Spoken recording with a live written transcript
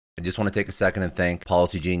I just want to take a second and thank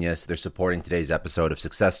Policy Genius. They're supporting today's episode of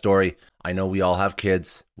Success Story. I know we all have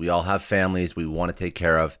kids, we all have families we want to take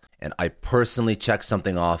care of, and I personally checked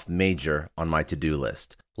something off major on my to-do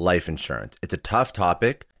list: life insurance. It's a tough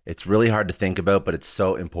topic. It's really hard to think about, but it's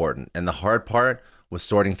so important. And the hard part was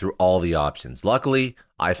sorting through all the options. Luckily,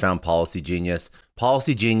 I found Policy Genius.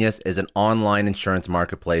 Policy Genius is an online insurance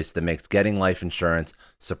marketplace that makes getting life insurance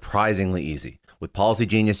surprisingly easy. With Policy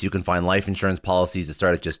Genius, you can find life insurance policies that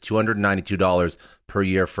start at just $292 per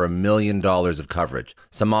year for $1 million of coverage.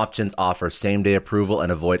 Some options offer same-day approval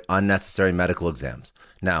and avoid unnecessary medical exams.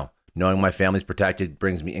 Now, knowing my family's protected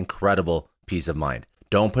brings me incredible peace of mind.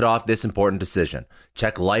 Don't put off this important decision.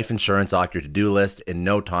 Check life insurance off your to-do list in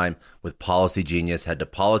no time with Policy Genius. Head to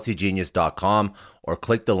policygenius.com or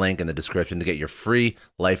click the link in the description to get your free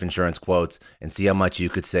life insurance quotes and see how much you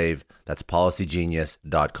could save. That's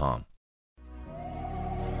policygenius.com.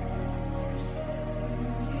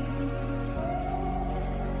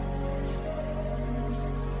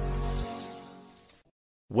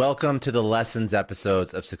 Welcome to the Lessons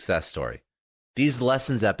episodes of Success Story. These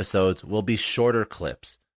Lessons episodes will be shorter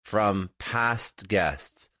clips from past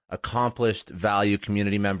guests, accomplished value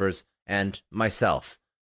community members, and myself.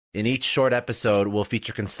 In each short episode, we'll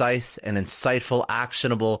feature concise and insightful,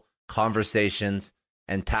 actionable conversations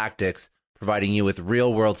and tactics, providing you with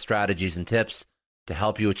real-world strategies and tips to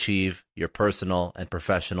help you achieve your personal and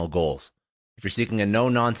professional goals. If you're seeking a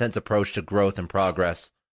no-nonsense approach to growth and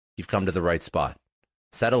progress, you've come to the right spot.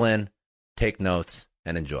 Settle in, take notes,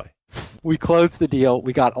 and enjoy. We closed the deal.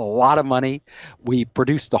 We got a lot of money. We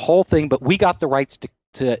produced the whole thing, but we got the rights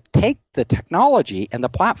to take the technology and the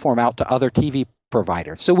platform out to other TV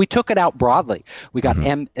providers. So we took it out broadly. We got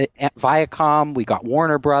Viacom, we got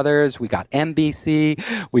Warner Brothers, we got NBC,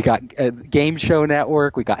 we got Game Show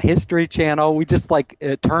Network, we got History Channel, we just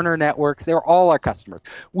Turner Networks. They're all our customers.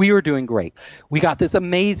 We were doing great. We got this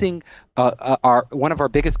amazing, one of our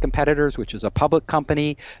biggest competitors, which is a public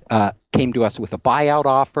company, came to us with a buyout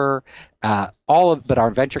offer. But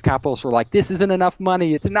our venture capitalists were like, this isn't enough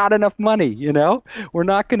money. It's not enough money. We're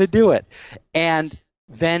not going to do it. And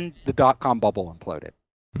then the dot-com bubble imploded.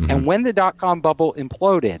 Mm-hmm. And when the dot-com bubble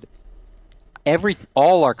imploded,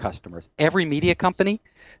 all our customers, every media company,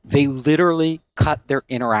 they literally cut their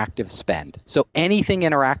interactive spend. So anything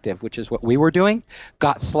interactive, which is what we were doing,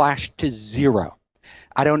 got slashed to zero.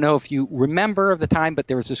 I don't know if you remember of the time, but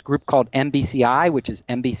there was this group called NBCI, which is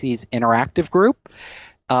NBC's interactive group.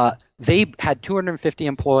 They had 250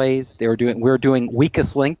 employees. We were doing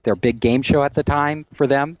Weakest Link, their big game show at the time for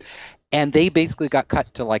them. And they basically got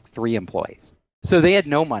cut to 3 employees. So they had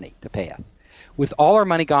no money to pay us. With all our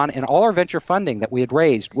money gone and all our venture funding that we had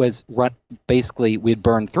raised was basically we'd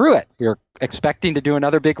burned through it. We were expecting to do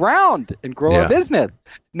another big round and grow our business.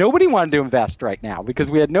 Nobody wanted to invest right now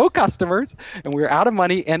because we had no customers and we were out of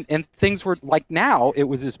money and things were like now. It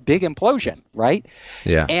was this big implosion, right?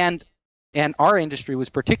 Yeah. And our industry was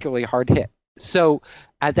particularly hard hit. So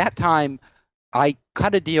at that time, I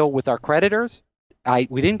cut a deal with our creditors.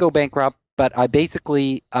 We didn't go bankrupt, but I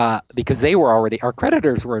basically, because our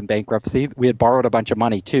creditors were in bankruptcy, we had borrowed a bunch of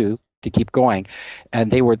money too to keep going,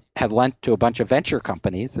 and they had lent to a bunch of venture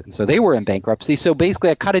companies, and so they were in bankruptcy. So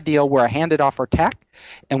basically I cut a deal where I handed off our tech,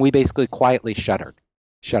 and we basically quietly shut our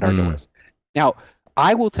doors. Now,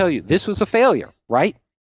 I will tell you, this was a failure, right?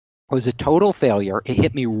 It was a total failure. It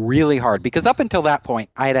hit me really hard because up until that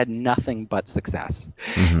point, I had nothing but success.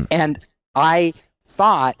 Mm-hmm. And I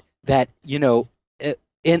thought that,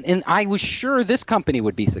 and I was sure this company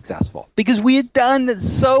would be successful because we had done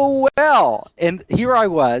so well. And here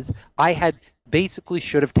I had basically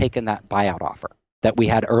should have taken that buyout offer that we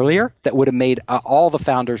had earlier that would have made all the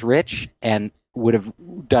founders rich and would have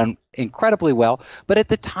done incredibly well. But at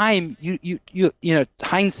the time,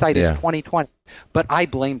 hindsight is 20/20. But I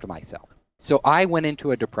blamed myself. So I went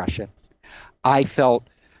into a depression. I felt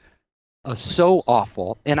so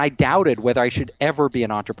awful, and I doubted whether I should ever be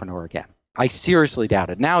an entrepreneur again. I seriously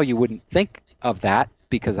doubted. Now you wouldn't think of that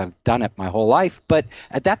because I've done it my whole life. But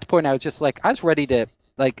at that point, I was just I was ready to,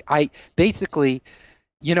 I basically,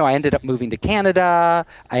 I ended up moving to Canada.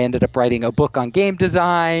 I ended up writing a book on game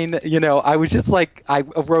design. I was just I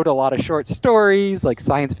wrote a lot of short stories,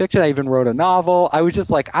 science fiction. I even wrote a novel. I was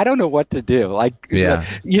just I don't know what to do.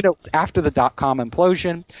 After the dot-com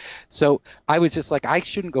implosion. So I was just I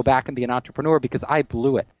shouldn't go back and be an entrepreneur because I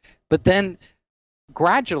blew it. But then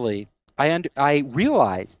gradually, I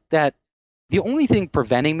realized that the only thing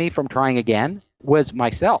preventing me from trying again was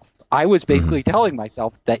myself. I was basically telling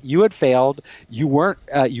myself that you had failed, you weren't,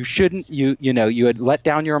 you shouldn't, you had let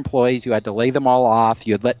down your employees, you had to lay them all off,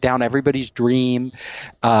 you had let down everybody's dream,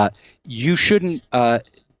 you shouldn't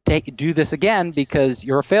do this again because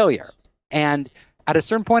you're a failure. And at a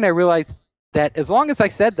certain point, I realized that as long as I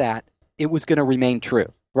said that, it was going to remain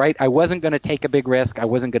true. Right? I wasn't going to take a big risk. I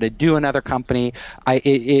wasn't going to do another company.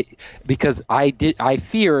 Because I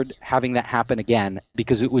feared having that happen again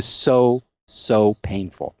because it was so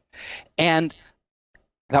painful. And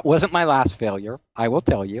that wasn't my last failure, I will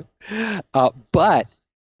tell you. But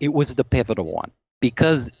it was the pivotal one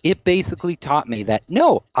because it basically taught me that,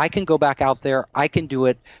 no, I can go back out there. I can do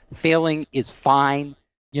it. Failing is fine.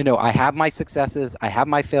 I have my successes. I have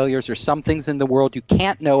my failures. There's some things in the world you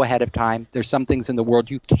can't know ahead of time. There's some things in the world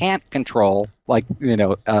you can't control, like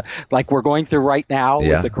we're going through right now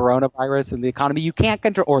with the coronavirus and the economy. You can't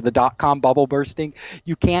control, or the dot-com bubble bursting.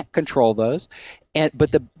 You can't control those.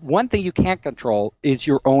 But the one thing you can't control is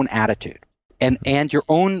your own attitude and your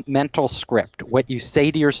own mental script. What you say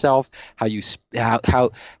to yourself, how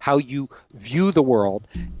you view the world.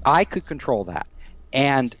 I could control that,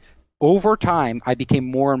 and over time, I became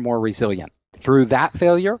more and more resilient through that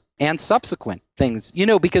failure and subsequent things.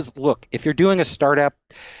 Because look, if you're doing a startup,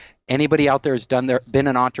 anybody out there has been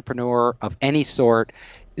an entrepreneur of any sort,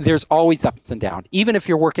 there's always ups and downs. Even if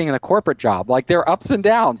you're working in a corporate job, like there are ups and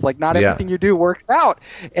downs. Like not everything you do works out.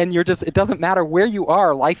 And it doesn't matter where you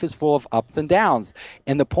are, life is full of ups and downs.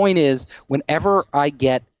 And the point is, whenever I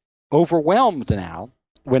get overwhelmed now,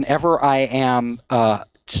 whenever I am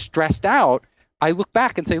stressed out, I look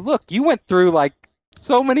back and say, look, you went through like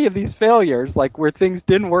so many of these failures, like where things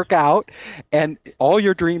didn't work out and all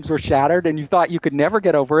your dreams were shattered and you thought you could never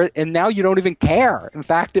get over it. And now you don't even care. In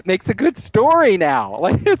fact, it makes a good story now.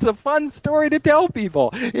 Like it's a fun story to tell people,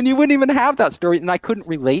 and you wouldn't even have that story. And I couldn't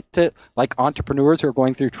relate to like entrepreneurs who are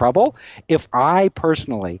going through trouble if I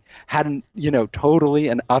personally hadn't, totally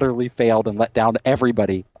and utterly failed and let down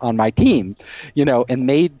everybody on my team, and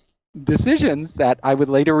made decisions that I would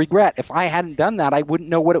later regret. If I hadn't done that, I wouldn't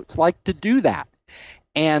know what it's like to do that.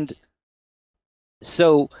 And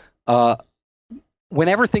so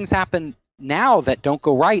whenever things happen now that don't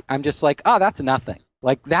go right, I'm just like, oh, that's nothing.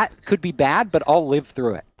 Like that could be bad, but I'll live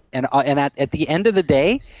through it. And at the end of the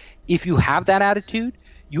day, if you have that attitude,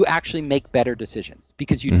 you actually make better decisions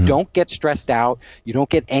because you don't get stressed out. You don't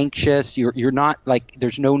get anxious. You're not like,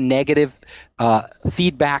 there's no negative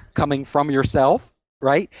feedback coming from yourself.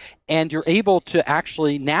 Right? And you're able to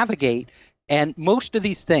actually navigate. And most of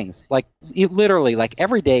these things, like literally, like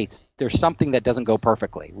every day, there's something that doesn't go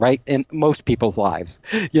perfectly, right? In most people's lives,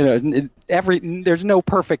 there's no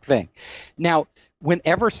perfect thing. Now,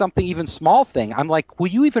 whenever something, even small thing, I'm like, will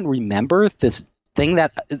you even remember this thing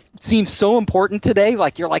that seems so important today?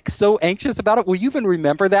 Like you're like so anxious about it. Will you even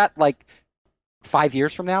remember that like 5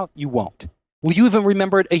 years from now? You won't. Will you even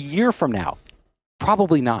remember it a year from now?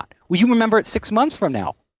 Probably not. Will you remember it 6 months from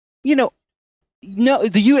now? No.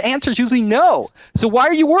 The answer is usually no. So why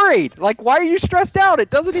are you worried? Like, why are you stressed out? It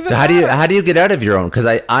doesn't even. So how do you get out of your own? Because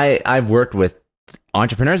I've worked with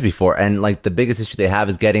entrepreneurs before, and like the biggest issue they have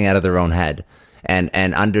is getting out of their own head and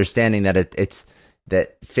understanding that it's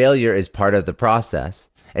that failure is part of the process.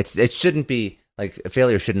 It shouldn't be like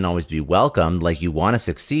failure shouldn't always be welcomed. Like you want to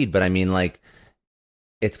succeed, but I mean like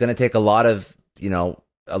it's going to take a lot of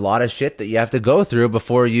shit that you have to go through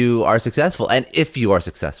before you are successful, and if you are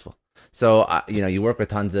successful. So you work with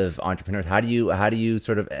tons of entrepreneurs. How do you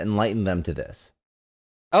sort of enlighten them to this?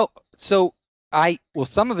 Oh, so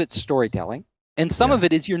some of it's storytelling, and some of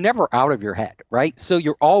it is you're never out of your head, right? So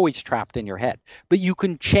you're always trapped in your head, but you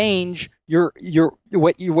can change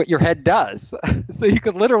what your head does. So you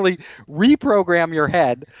could literally reprogram your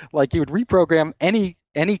head like you would reprogram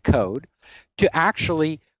any code to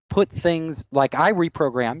actually put things like I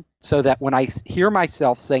reprogram so that when I hear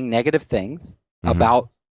myself saying negative things about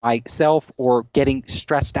myself or getting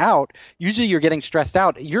stressed out, usually you're getting stressed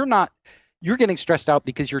out. You're getting stressed out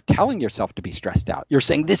because you're telling yourself to be stressed out. You're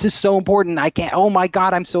saying, this is so important. I can't, oh my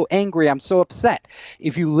God, I'm so angry. I'm so upset.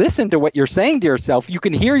 If you listen to what you're saying to yourself, you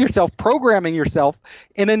can hear yourself programming yourself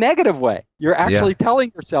in a negative way. You're actually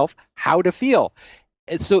telling yourself how to feel.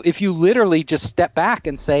 And so if you literally just step back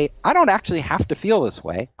and say, I don't actually have to feel this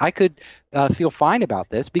way. I could feel fine about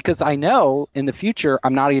this because I know in the future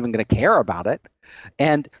I'm not even going to care about it.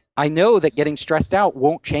 And I know that getting stressed out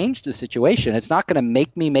won't change the situation. It's not going to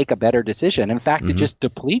make me make a better decision. In fact, it just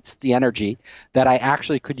depletes the energy that I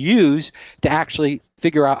actually could use to actually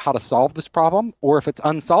figure out how to solve this problem, or if it's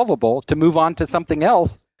unsolvable, to move on to something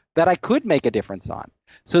else that I could make a difference on.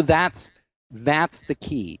 So that's the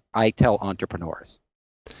key I tell entrepreneurs.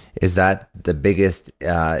 Is that the biggest,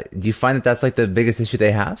 do you find that that's like the biggest issue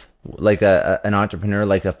they have? Like an entrepreneur,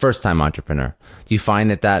 like a first time entrepreneur, do you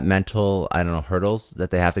find that mental, hurdles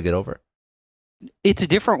that they have to get over? It's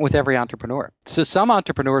different with every entrepreneur. So some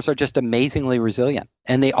entrepreneurs are just amazingly resilient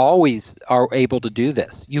and they always are able to do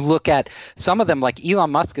this. You look at some of them, like Elon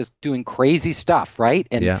Musk is doing crazy stuff, right?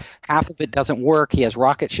 And Yeah. half of it doesn't work. He has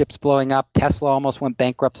rocket ships blowing up. Tesla almost went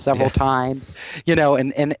bankrupt several times,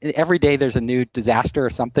 and every day there's a new disaster or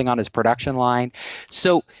something on his production line.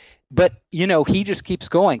 So but he just keeps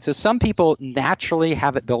going. So some people naturally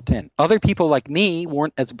have it built in. Other people like me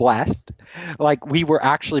weren't as blessed. Like we were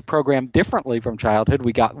actually programmed differently from childhood.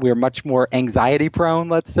 We're much more anxiety prone,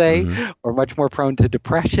 let's say, or much more prone to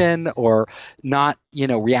depression or not,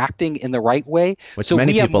 reacting in the right way. Which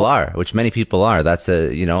many people are. That's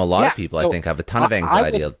a lot of people, I think, have a ton of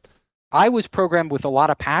anxiety. I was programmed with a lot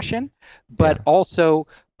of passion, but also,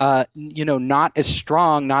 not as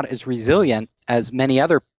strong, not as resilient as many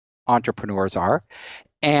other entrepreneurs are.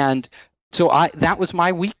 And so that was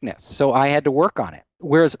my weakness. So I had to work on it.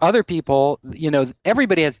 Whereas other people,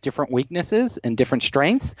 everybody has different weaknesses and different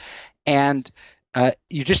strengths. And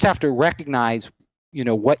you just have to recognize,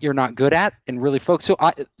 what you're not good at and really focus. So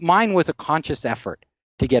mine was a conscious effort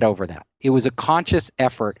to get over that. It was a conscious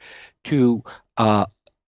effort to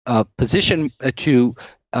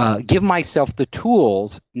give myself the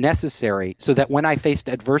tools necessary so that when I faced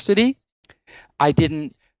adversity, I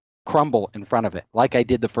didn't crumble in front of it like I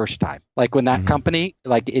did the first time. Like when that company,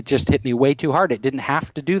 like it just hit me way too hard. It didn't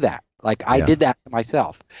have to do that. Like I did that to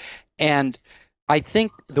myself. And I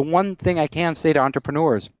think the one thing I can say to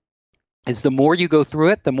entrepreneurs is the more you go through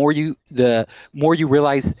it, the more you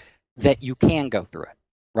realize that you can go through it.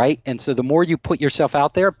 Right. And so the more you put yourself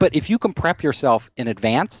out there, but if you can prep yourself in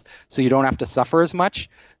advance so you don't have to suffer as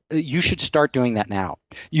much, you should start doing that now.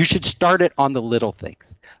 You should start it on the little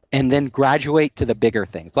things and then graduate to the bigger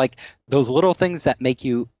things. Like those little things that make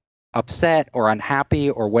you upset or unhappy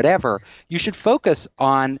or whatever, you should focus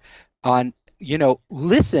on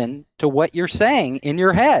listen to what you're saying in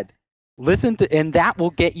your head. And that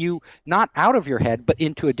will get you not out of your head, but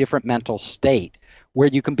into a different mental state where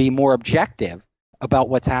you can be more objective about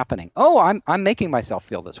what's happening. Oh, I'm making myself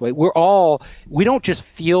feel this way. We don't just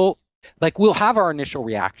feel like we'll have our initial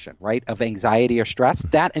reaction, right, of anxiety or stress.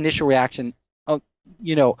 That initial reaction, I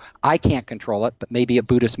can't control it, but maybe a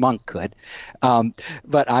Buddhist monk could.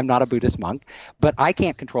 But I'm not a Buddhist monk, but I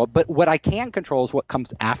can't control it. But what I can control is what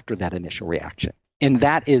comes after that initial reaction. And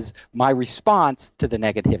that is my response to the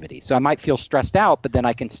negativity. So I might feel stressed out, but then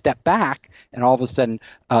I can step back and all of a sudden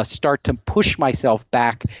start to push myself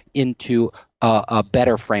back into a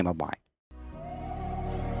better frame of mind.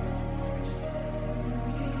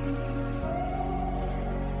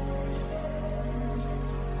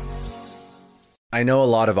 I know a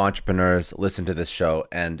lot of entrepreneurs listen to this show,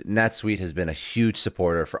 and NetSuite has been a huge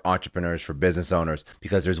supporter for entrepreneurs, for business owners,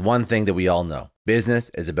 because there's one thing that we all know.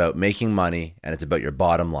 Business is about making money, and it's about your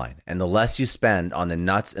bottom line. And the less you spend on the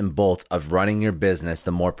nuts and bolts of running your business,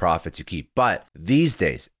 the more profits you keep. But these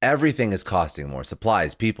days, everything is costing more.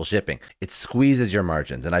 Supplies, people, shipping. It squeezes your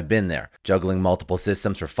margins, and I've been there, juggling multiple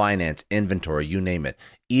systems for finance, inventory, you name it,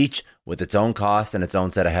 each with its own costs and its own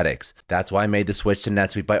set of headaches. That's why I made the switch to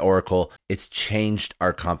NetSuite by Oracle. It's changed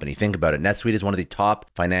our company. Think about it. NetSuite is one of the top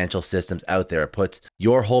financial systems out there. It puts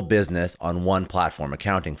your whole business on one platform,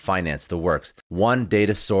 accounting, finance, the works. One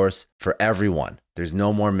data source for everyone. There's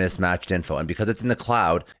no more mismatched info. And because it's in the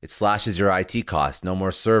cloud, it slashes your IT costs. No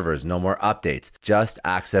more servers, no more updates. Just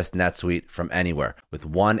access NetSuite from anywhere. With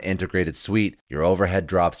one integrated suite, your overhead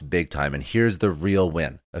drops big time. And here's the real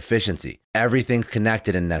win. Efficiency. Everything's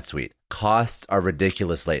connected in NetSuite. Costs are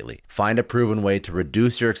ridiculous lately. Find a proven way to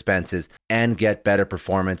reduce your expenses and get better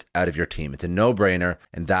performance out of your team. It's a no-brainer,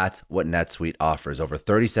 and that's what NetSuite offers. Over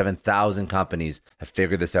 37,000 companies have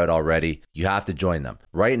figured this out already. You have to join them.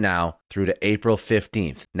 Right now, through to April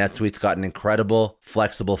 15th, NetSuite's got an incredible,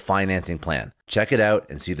 flexible financing plan. Check it out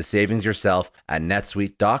and see the savings yourself at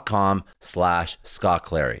netsuite.com/Scott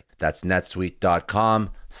Clary. That's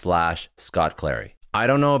netsuite.com/Scott Clary. I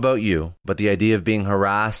don't know about you, but the idea of being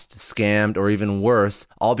harassed, scammed, or even worse,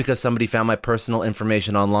 all because somebody found my personal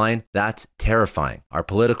information online, that's terrifying. Our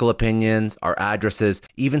political opinions, our addresses,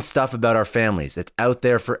 even stuff about our families, it's out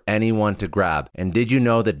there for anyone to grab. And did you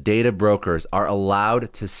know that data brokers are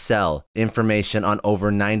allowed to sell information on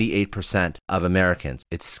over 98% of Americans?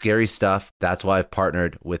 It's scary stuff. That's why I've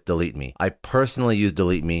partnered with Delete Me. I personally use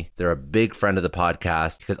Delete Me. They're a big friend of the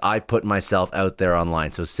podcast because I put myself out there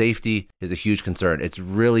online. So safety is a huge concern. It's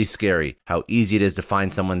really scary how easy it is to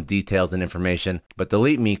find someone's details and information, but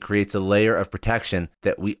Delete Me creates a layer of protection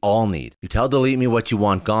that we all need. You tell Delete Me what you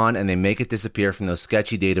want gone, and they make it disappear from those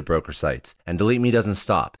sketchy data broker sites. And Delete Me doesn't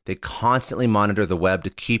stop. They constantly monitor the web to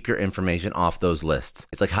keep your information off those lists.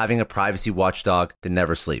 It's like having a privacy watchdog that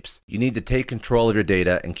never sleeps. You need to take control of your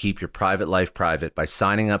data and keep your private life private by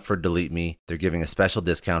signing up for Delete Me. They're giving a special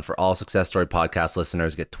discount for all Success Story podcast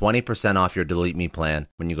listeners. Get 20% off your Delete Me plan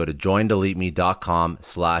when you go to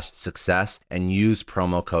joindeleteme.com/success and use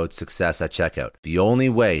promo code success at checkout. The only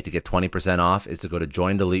way to get 20% off is to go to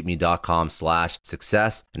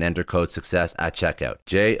joindeleteme.com/success and enter code success at checkout.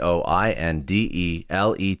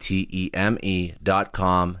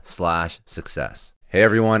 joindeleteme.com/success. Hey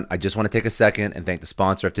everyone, I just want to take a second and thank the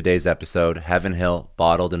sponsor of today's episode, Heaven Hill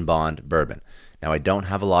Bottled and Bond Bourbon. Now, I don't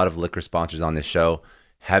have a lot of liquor sponsors on this show.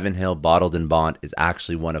 Heaven Hill Bottled and Bond is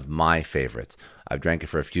actually one of my favorites. I've drank it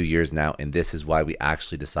for a few years now, and this is why we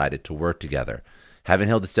actually decided to work together. Heaven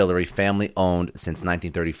Hill Distillery, family owned since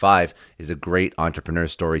 1935, is a great entrepreneur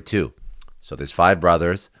story too. So there's 5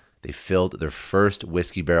 brothers. They filled their first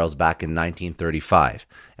whiskey barrels back in 1935,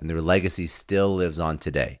 and their legacy still lives on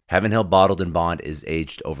today. Heaven Hill Bottled and Bond is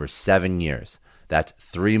aged over 7 years. That's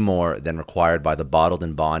 3 more than required by the Bottled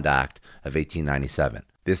and Bond Act of 1897.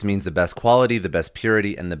 This means the best quality, the best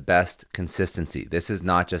purity, and the best consistency. This is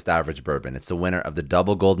not just average bourbon. It's the winner of the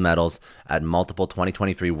double gold medals at multiple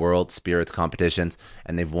 2023 World Spirits competitions,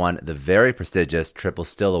 and they've won the very prestigious Triple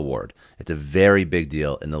Still Award. It's a very big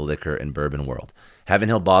deal in the liquor and bourbon world. Heaven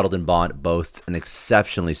Hill Bottled and Bond boasts an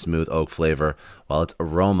exceptionally smooth oak flavor, while its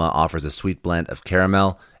aroma offers a sweet blend of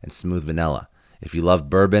caramel and smooth vanilla. If you love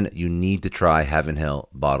bourbon, you need to try Heaven Hill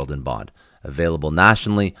Bottled and Bond. Available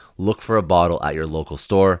nationally, look for a bottle at your local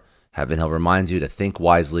store. Heaven Hill reminds you to think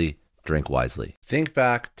wisely, drink wisely. Think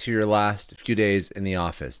back to your last few days in the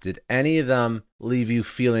office. Did any of them leave you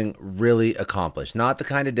feeling really accomplished? Not the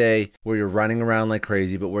kind of day where you're running around like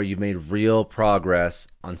crazy, but where you've made real progress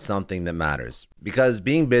on something that matters. Because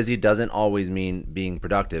being busy doesn't always mean being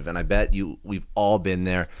productive, and I bet we've all been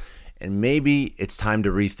there. And maybe it's time to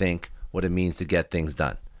rethink what it means to get things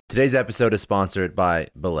done. Today's episode is sponsored by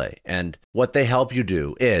Belay, and what they help you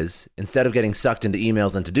do is, instead of getting sucked into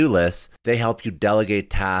emails and to-do lists, they help you delegate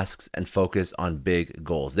tasks and focus on big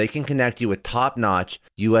goals. They can connect you with top-notch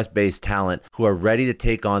US-based talent who are ready to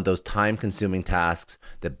take on those time-consuming tasks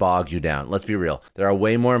that bog you down. Let's be real. There are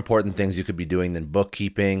way more important things you could be doing than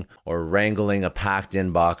bookkeeping or wrangling a packed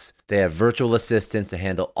inbox. They have virtual assistants to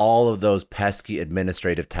handle all of those pesky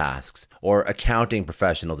administrative tasks, or accounting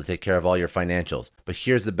professional to take care of all your financials. But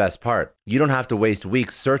here's the best part. You don't have to waste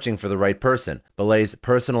weeks searching for the right person. Belay's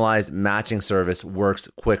personalized matching service works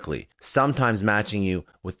quickly, sometimes matching you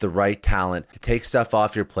with the right talent to take stuff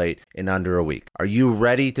off your plate in under a week. Are you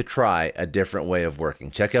ready to try a different way of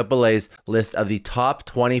working? Check out Belay's list of the top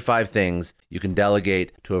 25 things you can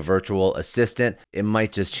delegate to a virtual assistant. It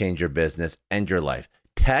might just change your business and your life.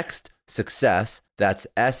 Text SUCCESS, that's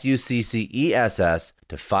SUCCESS,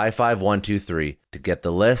 to 55123 to get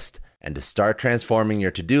the list and to start transforming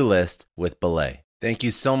your to-do list with Belay. Thank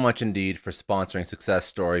you so much, Indeed, for sponsoring Success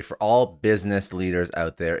Story. For all business leaders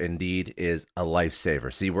out there, Indeed is a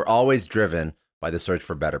lifesaver. See, we're always driven by the search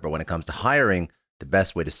for better, but when it comes to hiring, the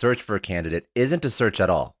best way to search for a candidate isn't to search at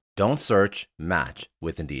all. Don't search, match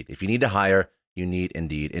with Indeed. If you need to hire, you need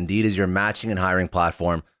Indeed. Indeed is your matching and hiring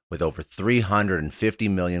platform with over 350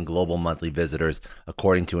 million global monthly visitors,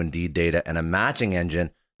 according to Indeed data, and a matching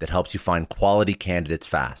engine that helps you find quality candidates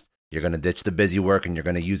fast. You're going to ditch the busy work and you're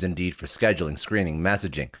going to use Indeed for scheduling, screening,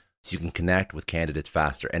 messaging, so you can connect with candidates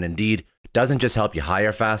faster. And Indeed doesn't just help you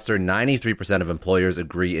hire faster. 93% of employers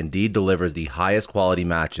agree Indeed delivers the highest quality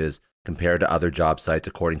matches compared to other job sites,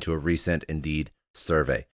 according to a recent Indeed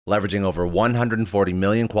survey. Leveraging over 140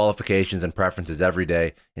 million qualifications and preferences every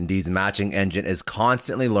day, Indeed's matching engine is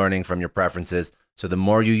constantly learning from your preferences, so the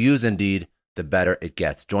more you use Indeed, the better it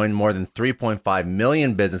gets. Join more than 3.5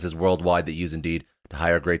 million businesses worldwide that use Indeed to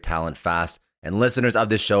hire great talent fast. And listeners of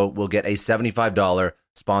this show will get a $75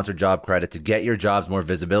 sponsored job credit to get your jobs more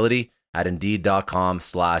visibility at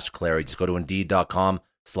Indeed.com/Clary. Just go to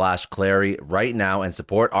Indeed.com/Clary right now and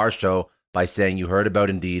support our show by saying you heard about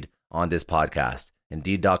Indeed on this podcast.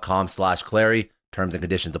 Indeed.com/Clary. Terms and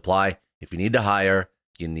conditions apply. If you need to hire,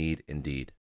 you need Indeed.